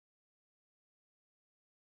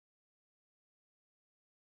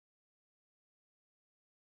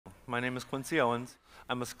My name is Quincy Owens.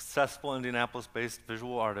 I'm a successful Indianapolis-based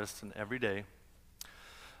visual artist, and every day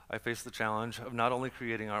I face the challenge of not only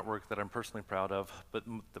creating artwork that I'm personally proud of, but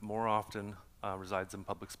that more often resides in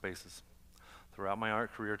public spaces. Throughout my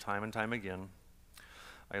art career, time and time again,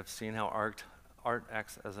 I have seen how art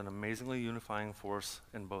acts as an amazingly unifying force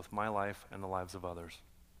in both my life and the lives of others.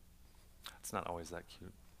 It's not always that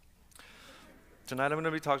cute. Tonight I'm going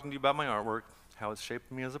to be talking to you about my artwork, how it's shaped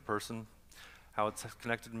me as a person, how it's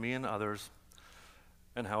connected me and others,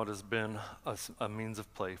 and how it has been a means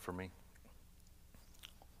of play for me.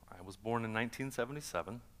 I was born in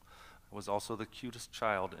 1977. I was also the cutest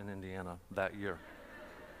child in Indiana that year.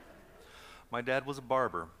 My dad was a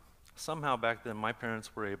barber. Somehow back then my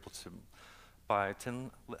parents were able to buy 10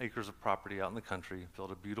 acres of property out in the country,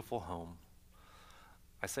 build a beautiful home.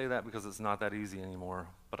 I say that because it's not that easy anymore,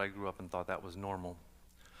 but I grew up and thought that was normal.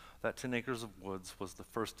 That 10 acres of woods was the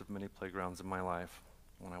first of many playgrounds in my life.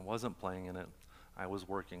 When I wasn't playing in it, I was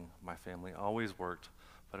working. My family always worked,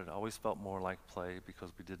 but it always felt more like play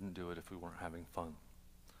because we didn't do it if we weren't having fun.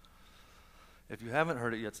 If you haven't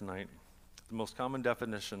heard it yet tonight, the most common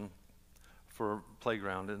definition for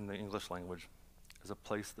playground in the English language is a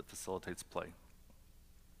place that facilitates play.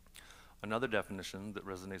 Another definition that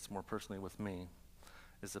resonates more personally with me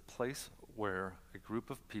is a place where a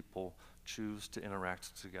group of people choose to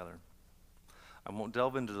interact together. I won't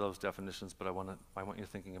delve into those definitions, but I want you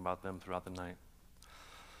thinking about them throughout the night.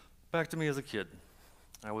 Back to me as a kid.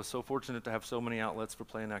 I was so fortunate to have so many outlets for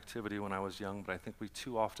play and activity when I was young, but I think we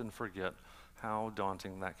too often forget how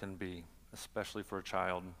daunting that can be, especially for a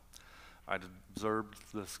child. I'd observed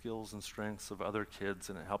the skills and strengths of other kids,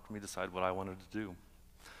 and it helped me decide what I wanted to do.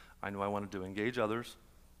 I knew I wanted to engage others,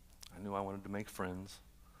 I knew I wanted to make friends,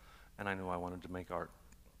 and I knew I wanted to make art.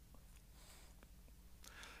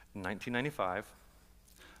 In 1995,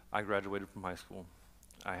 I graduated from high school.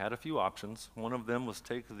 I had a few options. One of them was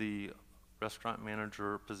take the restaurant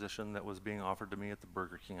manager position that was being offered to me at the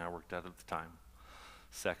Burger King I worked at the time.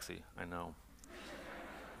 Sexy, I know.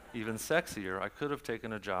 Even sexier, I could have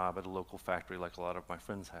taken a job at a local factory like a lot of my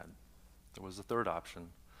friends had. There was a third option.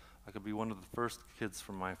 I could be one of the first kids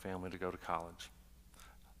from my family to go to college.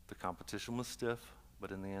 The competition was stiff,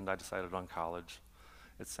 but in the end I decided on college.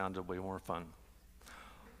 It sounded way more fun.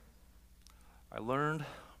 I learned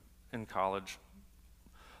in college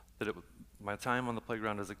that my time on the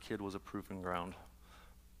playground as a kid was a proving ground.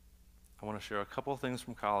 I want to share a couple of things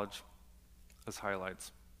from college as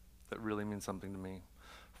highlights that really mean something to me.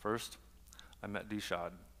 First, I met D.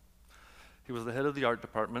 Shad. He was the head of the art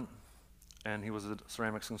department, and he was a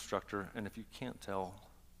ceramics instructor, and if you can't tell,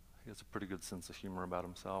 he has a pretty good sense of humor about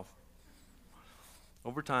himself.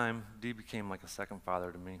 Over time, D became like a second father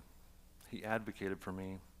to me. He advocated for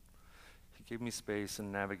me. He gave me space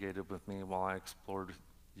and navigated with me while I explored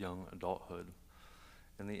young adulthood.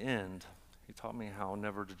 In the end, he taught me how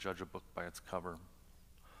never to judge a book by its cover.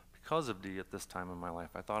 Because of D at this time in my life,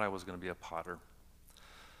 I thought I was going to be a potter.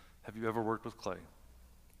 Have you ever worked with clay?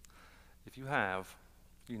 If you have,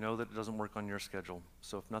 you know that it doesn't work on your schedule,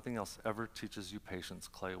 so if nothing else ever teaches you patience,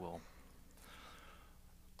 clay will.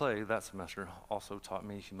 Clay, that semester, also taught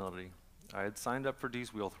me humility. I had signed up for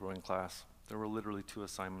D's wheel throwing class. There were literally 2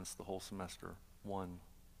 assignments the whole semester. 1,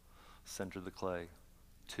 center the clay.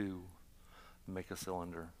 2, make a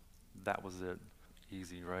cylinder. That was it.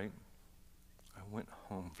 Easy, right? I went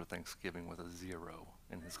home for Thanksgiving with a 0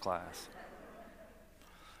 in his class.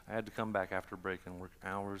 I had to come back after break and work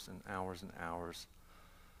hours and hours and hours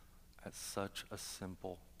at such a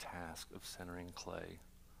simple task of centering clay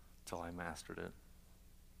till I mastered it.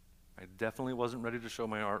 I definitely wasn't ready to show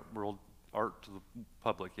my art to the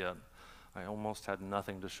public yet. I almost had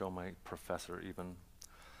nothing to show my professor even.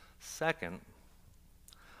 Second,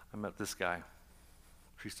 I met this guy,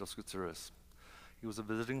 Christos Koutouris. He was a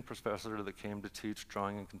visiting professor that came to teach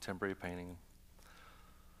drawing and contemporary painting.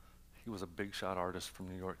 He was a big shot artist from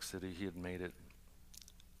New York City. He had made it.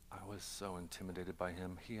 I was so intimidated by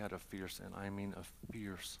him. He had a fierce, and I mean a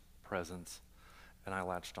fierce presence, and I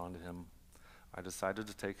latched onto him. I decided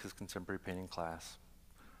to take his contemporary painting class,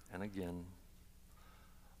 and again,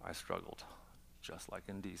 I struggled, just like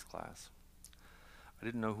in D's class. I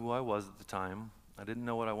didn't know who I was at the time. I didn't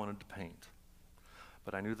know what I wanted to paint,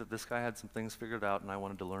 but I knew that this guy had some things figured out, and I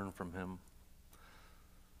wanted to learn from him.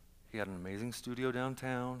 He had an amazing studio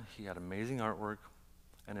downtown, he had amazing artwork,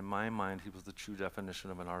 and in my mind, he was the true definition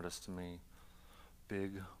of an artist to me.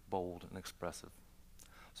 Big, bold, and expressive.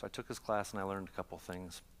 So I took his class and I learned a couple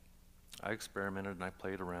things. I experimented and I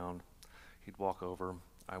played around. He'd walk over,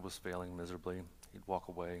 I was failing miserably. He'd walk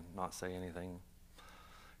away, not say anything.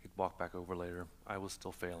 He'd walk back over later. I was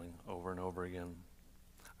still failing over and over again.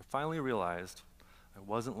 I finally realized I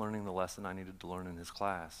wasn't learning the lesson I needed to learn in his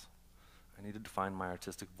class. I needed to find my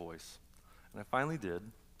artistic voice. And I finally did,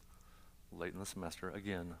 late in the semester,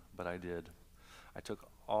 again, but I did. I took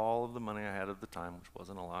all of the money I had at the time, which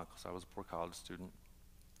wasn't a lot because I was a poor college student,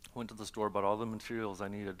 went to the store, bought all the materials I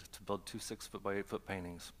needed to build 2 6-foot by 8-foot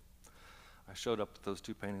paintings. I showed up with those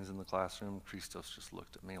 2 paintings in the classroom. Christos just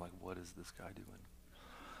looked at me like, what is this guy doing?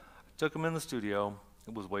 I took them in the studio.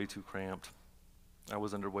 It was way too cramped. I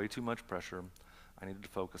was under way too much pressure. I needed to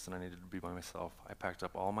focus and I needed to be by myself. I packed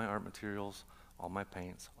up all my art materials, all my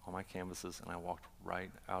paints, all my canvases, and I walked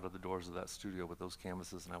right out of the doors of that studio with those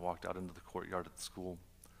canvases, and I walked out into the courtyard at the school.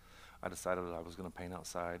 I decided that I was going to paint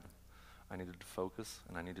outside. I needed to focus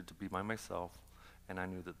and I needed to be by myself, and I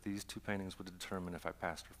knew that these 2 paintings would determine if I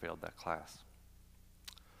passed or failed that class.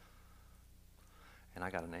 And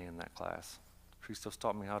I got an A in that class. Christos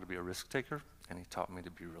taught me how to be a risk taker, and he taught me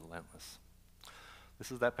to be relentless.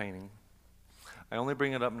 This is that painting. I only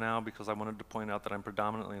bring it up now because I wanted to point out that I'm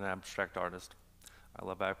predominantly an abstract artist. I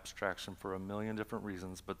love abstraction for a million different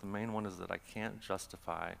reasons, but the main one is that I can't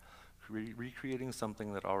justify recreating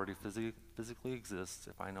something that already physically exists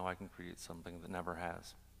if I know I can create something that never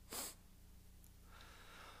has.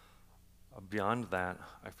 Beyond that,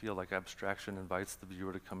 I feel like abstraction invites the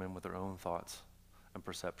viewer to come in with their own thoughts and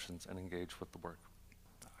perceptions and engage with the work.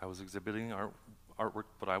 I was exhibiting artwork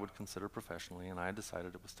what I would consider professionally, and I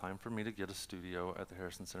decided it was time for me to get a studio at the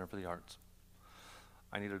Harrison Center for the Arts.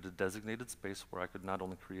 I needed a designated space where I could not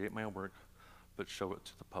only create my work, but show it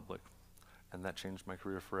to the public, and that changed my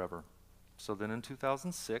career forever. So then in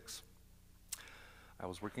 2006, I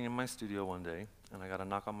was working in my studio one day, and I got a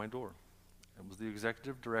knock on my door. It was the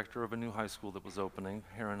executive director of a new high school that was opening,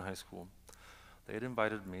 Heron High School. They had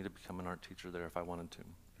invited me to become an art teacher there if I wanted to.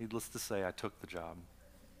 Needless to say, I took the job.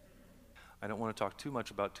 I don't want to talk too much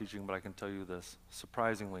about teaching, but I can tell you this.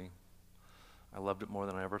 Surprisingly, I loved it more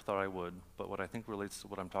than I ever thought I would, but what I think relates to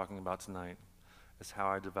what I'm talking about tonight is how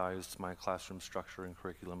I devised my classroom structure and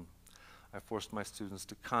curriculum. I forced my students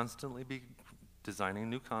to constantly be designing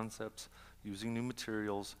new concepts, using new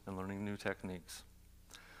materials, and learning new techniques.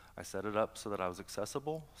 I set it up so that I was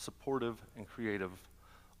accessible, supportive, and creative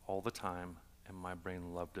all the time, and my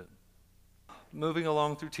brain loved it. Moving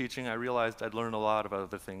along through teaching, I realized I'd learned a lot of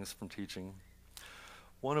other things from teaching.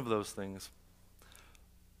 One of those things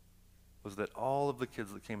was that all of the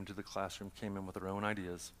kids that came into the classroom came in with their own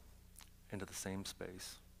ideas into the same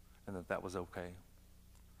space, and that was okay.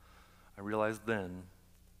 I realized then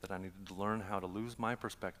that I needed to learn how to lose my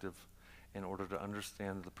perspective in order to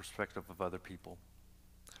understand the perspective of other people.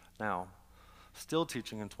 Now, still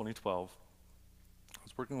teaching in 2012, I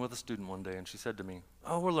was working with a student one day, and she said to me,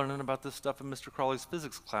 "Oh, we're learning about this stuff in Mr. Crawley's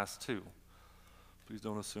physics class too." Please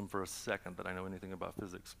don't assume for a second that I know anything about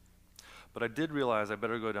physics. But I did realize I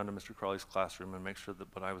better go down to Mr. Crawley's classroom and make sure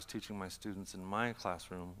that what I was teaching my students in my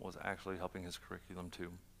classroom was actually helping his curriculum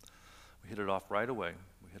too. We hit it off right away.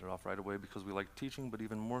 We hit it off right away because we liked teaching, but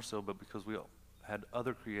even more so, but because we had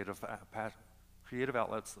other creative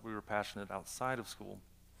outlets that we were passionate outside of school.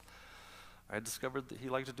 I had discovered that he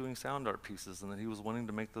liked doing sound art pieces and that he was wanting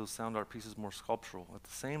to make those sound art pieces more sculptural. At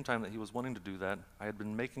the same time that he was wanting to do that, I had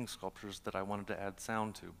been making sculptures that I wanted to add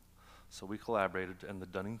sound to. So we collaborated, and the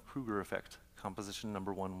Dunning-Kruger effect, composition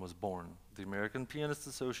number 1, was born. The American Pianists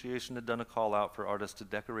Association had done a call out for artists to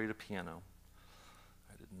decorate a piano.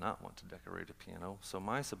 I did not want to decorate a piano, so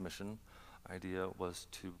my submission idea was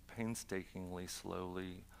to painstakingly,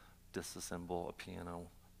 slowly disassemble a piano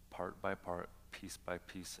part by part, piece by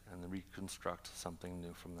piece, and reconstruct something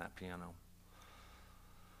new from that piano.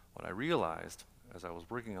 What I realized as I was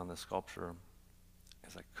working on this sculpture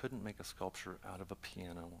is I couldn't make a sculpture out of a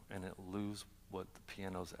piano and it lose what the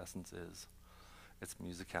piano's essence is. It's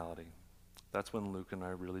musicality. That's when Luke and I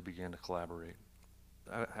really began to collaborate.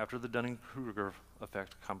 After the Dunning-Kruger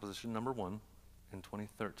effect, composition number 1, in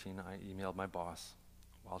 2013, I emailed my boss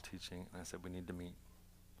while teaching, and I said, "We need to meet."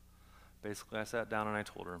 Basically, I sat down and I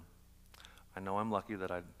told her, "I know I'm lucky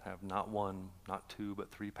that I have not 1, not 2,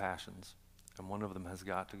 but 3 passions, and one of them has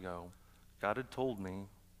got to go. God had told me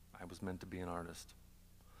I was meant to be an artist."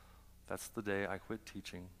 That's the day I quit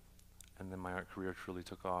teaching, and then my art career truly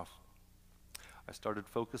took off. I started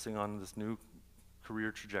focusing on this new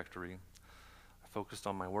career trajectory. I focused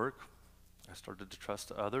on my work. I started to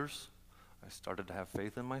trust others. I started to have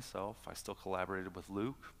faith in myself. I still collaborated with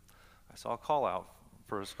Luke. I saw a call out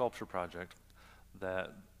for a sculpture project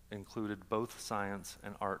that included both science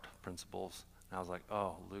and art principles. And I was like,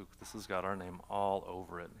 "Oh, Luke, this has got our name all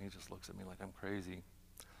over it." And he just looks at me like I'm crazy.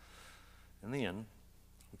 In the end,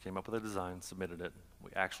 we came up with a design, submitted it.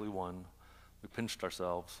 We actually won. We pinched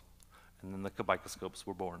ourselves. and then the kubikoscopes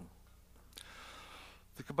were born.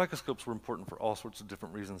 The kubikoscopes were important for all sorts of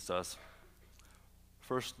different reasons to us.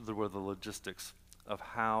 First, there were the logistics of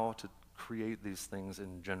how to create these things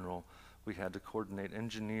in general. We had to coordinate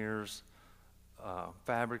engineers,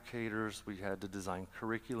 fabricators, we had to design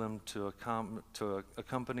curriculum to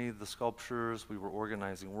accompany the sculptures. We were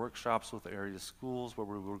organizing workshops with area schools where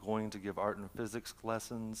we were going to give art and physics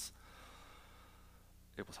lessons.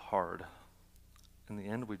 It was hard. In the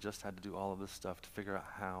end, we just had to do all of this stuff to figure out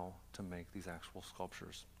how to make these actual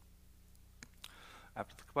sculptures.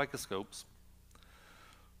 After the kubikoscopes,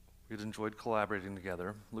 we'd enjoyed collaborating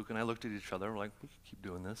together. Luke and I looked at each other, we're like, we could keep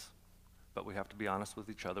doing this, but we have to be honest with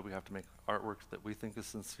each other. We have to make artwork that we think is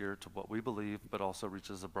sincere to what we believe, but also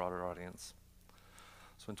reaches a broader audience.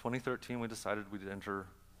 So in 2013, we decided we'd enter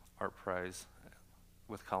Art Prize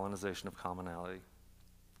with colonization of commonality.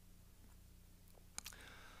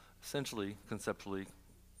 Essentially, conceptually,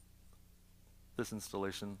 this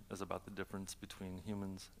installation is about the difference between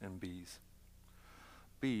humans and bees.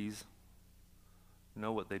 Bees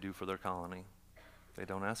know what they do for their colony. They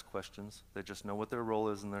don't ask questions. They just know what their role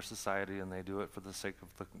is in their society, and they do it for the sake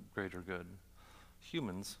of the greater good.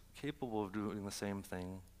 Humans, capable of doing the same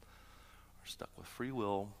thing, are stuck with free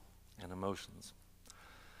will and emotions.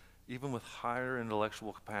 Even with higher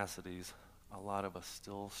intellectual capacities, a lot of us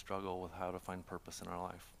still struggle with how to find purpose in our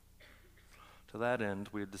life. To that end,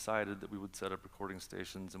 we had decided that we would set up recording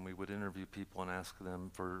stations and we would interview people and ask them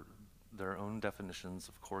for their own definitions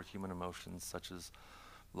of core human emotions, such as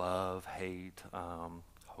love, hate,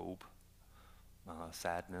 hope,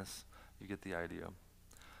 sadness. You get the idea.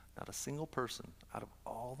 Not a single person, out of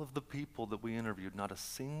all of the people that we interviewed, not a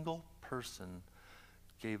single person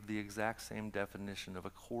gave the exact same definition of a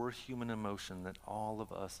core human emotion that all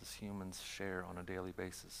of us as humans share on a daily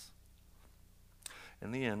basis.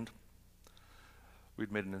 In the end,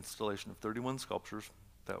 we'd made an installation of 31 sculptures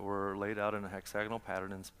that were laid out in a hexagonal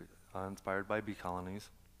pattern inspired by bee colonies.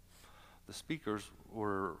 The speakers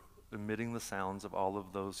were emitting the sounds of all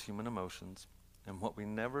of those human emotions, and what we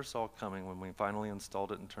never saw coming when we finally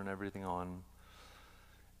installed it and turned everything on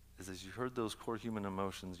is as you heard those core human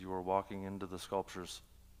emotions, you were walking into the sculptures.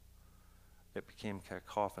 It became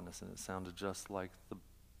cacophonous, and it sounded just like the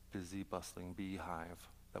busy, bustling beehive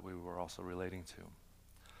that we were also relating to.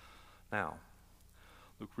 Now,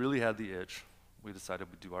 Luke really had the itch. We decided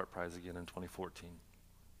we'd do Art Prize again in 2014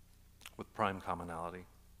 with prime commonality.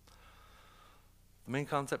 The main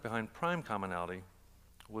concept behind prime commonality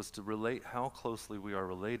was to relate how closely we are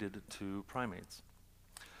related to primates.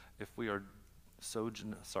 If we are so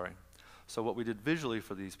what we did visually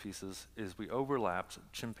for these pieces is we overlapped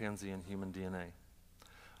chimpanzee and human DNA.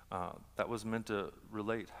 That was meant to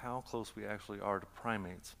relate how close we actually are to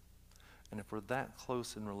primates. And if we're that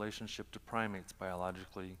close in relationship to primates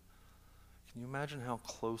biologically, can you imagine how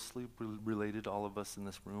closely related all of us in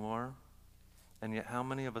this room are? And yet how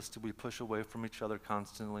many of us do we push away from each other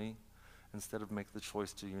constantly instead of make the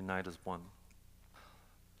choice to unite as one?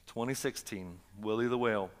 2016, Willie the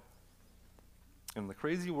Whale. In the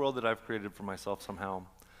crazy world that I've created for myself somehow,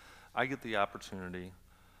 I get the opportunity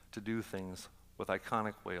to do things with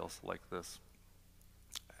iconic whales like this.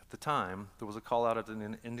 At the time, there was a call out at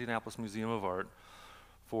the Indianapolis Museum of Art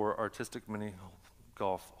for artistic mini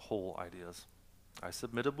golf hole ideas. I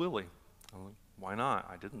submitted Willie. I'm like, why not?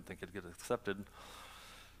 I didn't think it'd get accepted.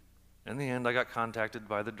 In the end, I got contacted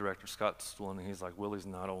by the director, Scott Stoolin, and he's like, Willie's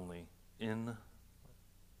not only in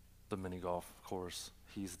the mini golf course,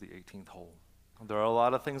 he's the 18th hole. There are a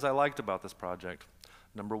lot of things I liked about this project.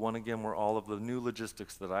 Number one, again, were all of the new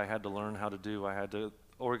logistics that I had to learn how to do. I had to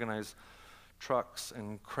organize trucks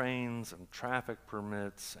and cranes and traffic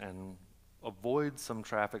permits and avoid some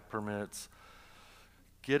traffic permits,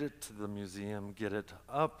 get it to the museum, get it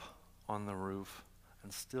up on the roof,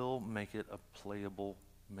 and still make it a playable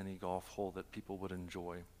mini golf hole that people would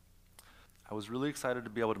enjoy. I was really excited to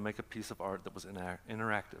be able to make a piece of art that was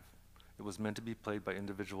interactive. It was meant to be played by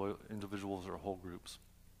individuals or whole groups.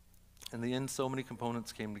 In the end, so many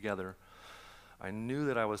components came together. I knew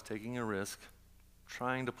that I was taking a risk,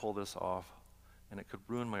 trying to pull this off, and it could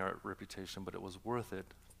ruin my art reputation, but it was worth it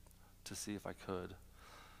to see if I could.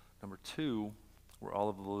 Number two were all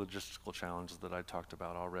of the logistical challenges that I talked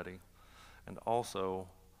about already, and also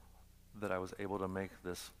that I was able to make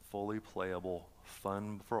this fully playable,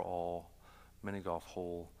 fun for all mini golf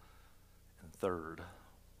hole. And third,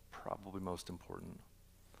 probably most important,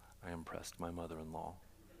 I impressed my mother-in-law.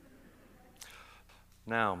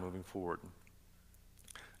 Now, moving forward.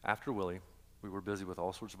 After Willie, we were busy with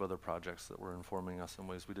all sorts of other projects that were informing us in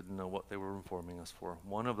ways we didn't know what they were informing us for.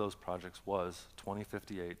 One of those projects was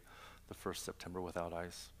 2058, the first September Without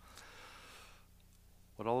Ice.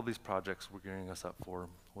 What all of these projects were gearing us up for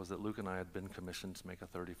was that Luke and I had been commissioned to make a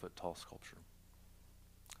 30-foot tall sculpture.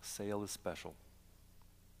 Sail is special.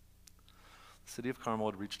 The city of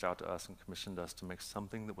Carmel had reached out to us and commissioned us to make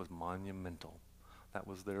something that was monumental. That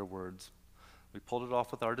was their words. We pulled it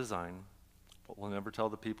off with our design. What we'll never tell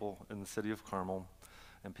the people in the city of Carmel,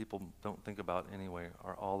 and people don't think about anyway,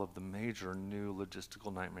 are all of the major new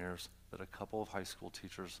logistical nightmares that a couple of high school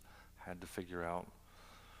teachers had to figure out.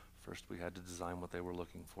 First, we had to design what they were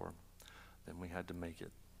looking for. Then we had to make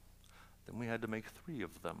it. Then we had to make 3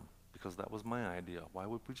 of them, because that was my idea. Why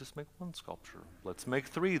would we just make 1 sculpture? Let's make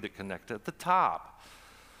 3 that connect at the top.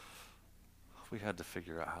 We had to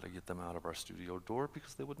figure out how to get them out of our studio door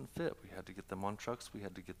because they wouldn't fit. We had to get them on trucks. We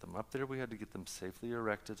had to get them up there. We had to get them safely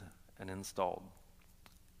erected and installed.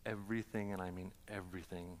 Everything, and I mean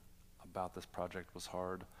everything, about this project was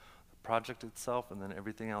hard. The project itself and then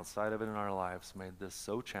everything outside of it in our lives made this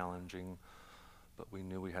so challenging, but we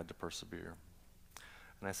knew we had to persevere.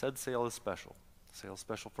 And I said sail is special. Sail is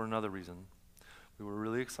special for another reason. We were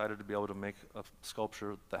really excited to be able to make a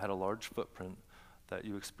sculpture that had a large footprint that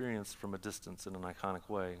you experienced from a distance in an iconic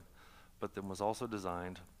way, but then was also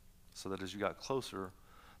designed so that as you got closer,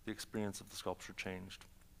 the experience of the sculpture changed.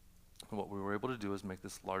 And what we were able to do is make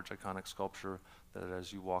this large iconic sculpture that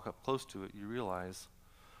as you walk up close to it, you realize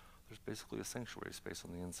there's basically a sanctuary space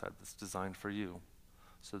on the inside that's designed for you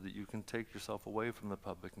so that you can take yourself away from the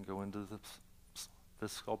public and go into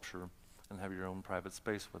this sculpture and have your own private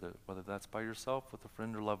space with it, whether that's by yourself, with a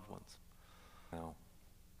friend, or loved ones. Now,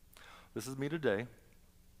 this is me today.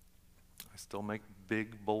 I still make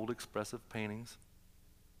big, bold, expressive paintings.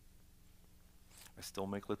 I still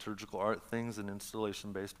make liturgical art things and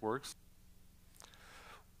installation-based works.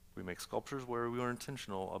 We make sculptures where we are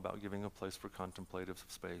intentional about giving a place for contemplative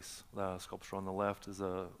space. The sculpture on the left is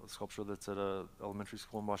a sculpture that's at an elementary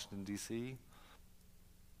school in Washington, D.C.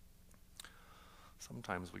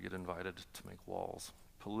 Sometimes we get invited to make walls.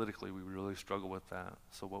 Politically, we really struggle with that.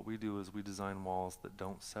 So what we do is we design walls that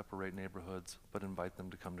don't separate neighborhoods, but invite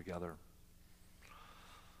them to come together.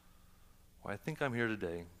 Why I think I'm here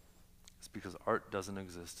today is because art doesn't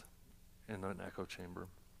exist in an echo chamber.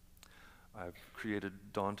 I've created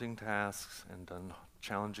daunting tasks and done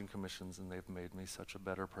challenging commissions, and they've made me such a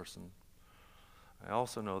better person. I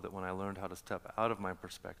also know that when I learned how to step out of my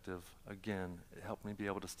perspective, again, it helped me be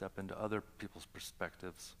able to step into other people's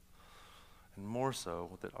perspectives. And more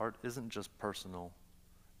so, that art isn't just personal,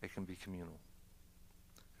 it can be communal.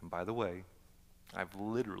 And by the way, I've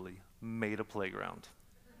literally made a playground.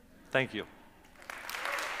 Thank you.